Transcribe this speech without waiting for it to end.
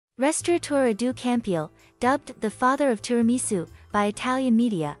Restaurateur Ado Campeol, dubbed the father of tiramisu by Italian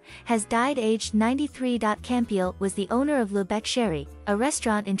media, has died aged 93. Campeol was the owner of Beccherie, a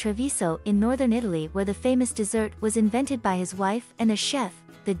restaurant in Treviso in northern Italy where the famous dessert was invented by his wife and a chef.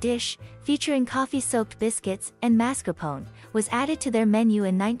 The dish, featuring coffee-soaked biscuits and mascarpone, was added to their menu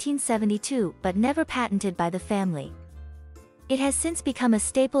in 1972 but never patented by the family. It has since become a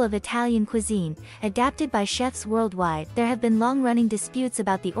staple of Italian cuisine, adapted by chefs worldwide. There have been long-running disputes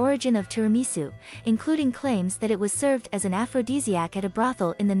about the origin of tiramisu, including claims that it was served as an aphrodisiac at a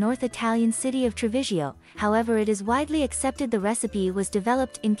brothel in the North Italian city of Treviso. However, it is widely accepted the recipe was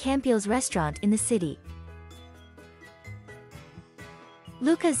developed in Campeol's restaurant in the city.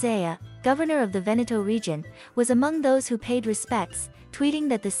 Luca Zea, governor of the Veneto region, was among those who paid respects, tweeting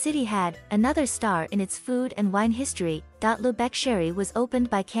that the city had another star in its food and wine history. Beccherie was opened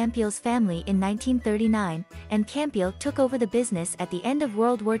by Campeol's family in 1939, and Campeol took over the business at the end of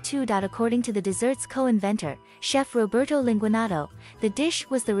World War II. According to the dessert's co-inventor, Chef Roberto Linguinato, the dish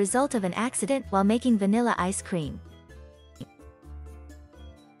was the result of an accident while making vanilla ice cream.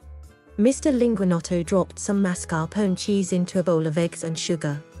 Mr. Linguinato dropped some mascarpone cheese into a bowl of eggs and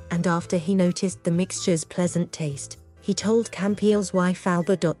sugar, and after he noticed the mixture's pleasant taste, he told Campeol's wife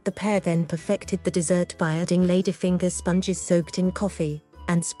Alba. The pair then perfected the dessert by adding ladyfinger sponges soaked in coffee,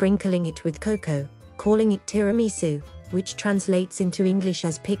 and sprinkling it with cocoa, calling it tiramisu, which translates into English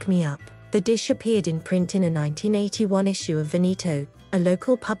as pick-me-up. The dish appeared in print in a 1981 issue of Veneto, a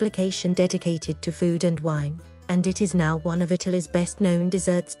local publication dedicated to food and wine, and it is now one of Italy's best-known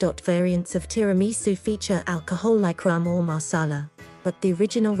desserts. Variants of tiramisu feature alcohol like rum or marsala, but the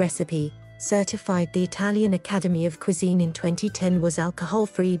original recipe, certified the Italian Academy of Cuisine in 2010, was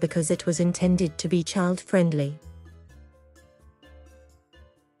alcohol-free because it was intended to be child-friendly.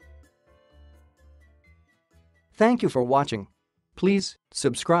 Thank you for watching. Please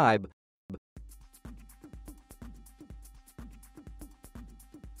subscribe